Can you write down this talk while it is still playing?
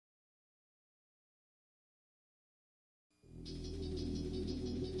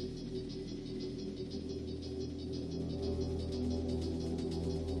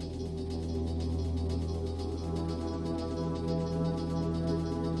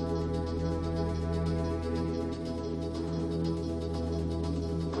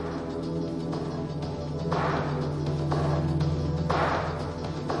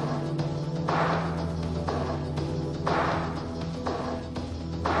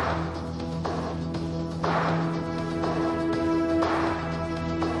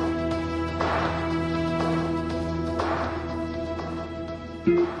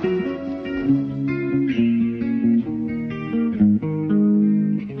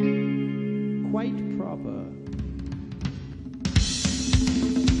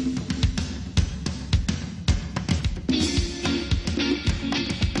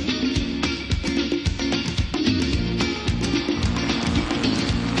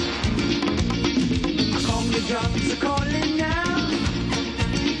drums are calling now.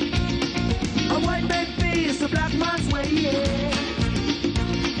 A white man face, a black man's way, yeah.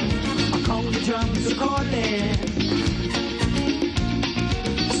 A conga drums are calling.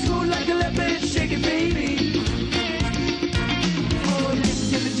 Smooth like a leopard, shake it, baby. Oh,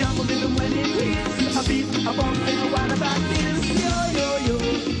 listen to the jungle rhythm when it hits. A beat, a bump, and a wild about this. Yo, yo, yo.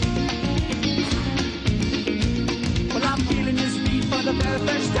 Well, I'm feeling this beat for the very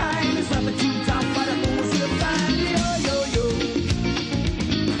first time. It's nothing too tough, but I know it's real fine. Yo, yo, yo.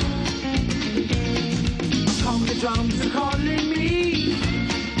 The drums are calling me.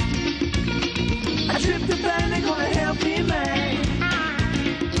 A trip to Bali gonna help me, man.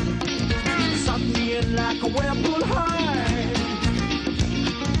 Suck me in like a whirlpool heart.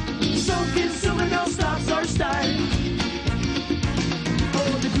 So consuming, no stops or start.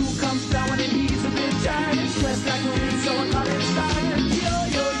 Oh, the dew comes down and he's a bit tired. Stressed like a wind, so I call it start. Yo,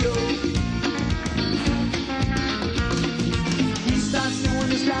 yo, yo. He starts doing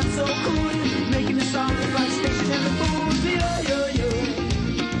this dance so cool, making the song look like station in the booth. Yo, yo, yo.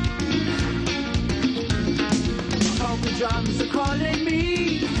 All the drums are calling me.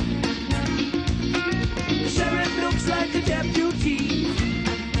 The sheriff looks like a deputy.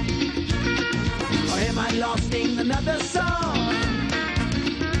 Or am I lost in another song?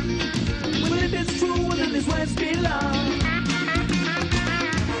 Well, if it's true, well, then this where it belongs.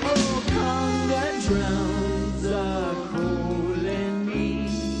 Oh, conga drums are calling me.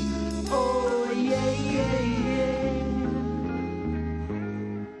 Oh, yeah, yeah, yeah.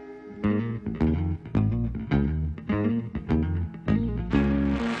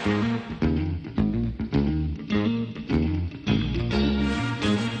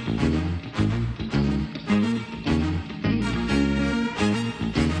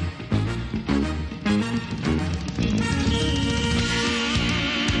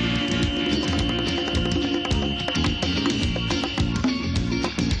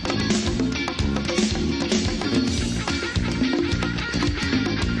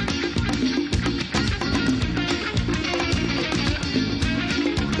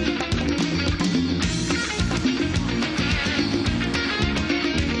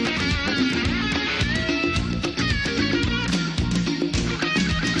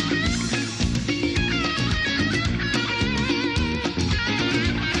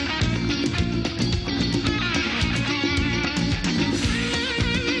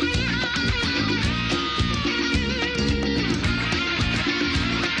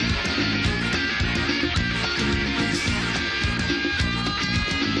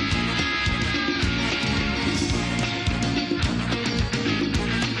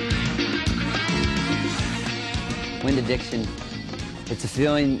 Wind addiction, it's a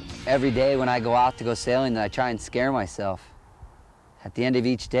feeling every day when I go out to go sailing that I try and scare myself. At the end of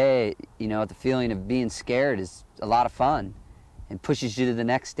each day, you know, the feeling of being scared is a lot of fun and pushes you to the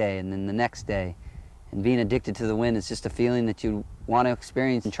next day and then the next day. And being addicted to the wind is just a feeling that you want to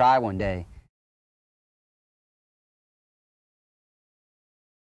experience and try one day.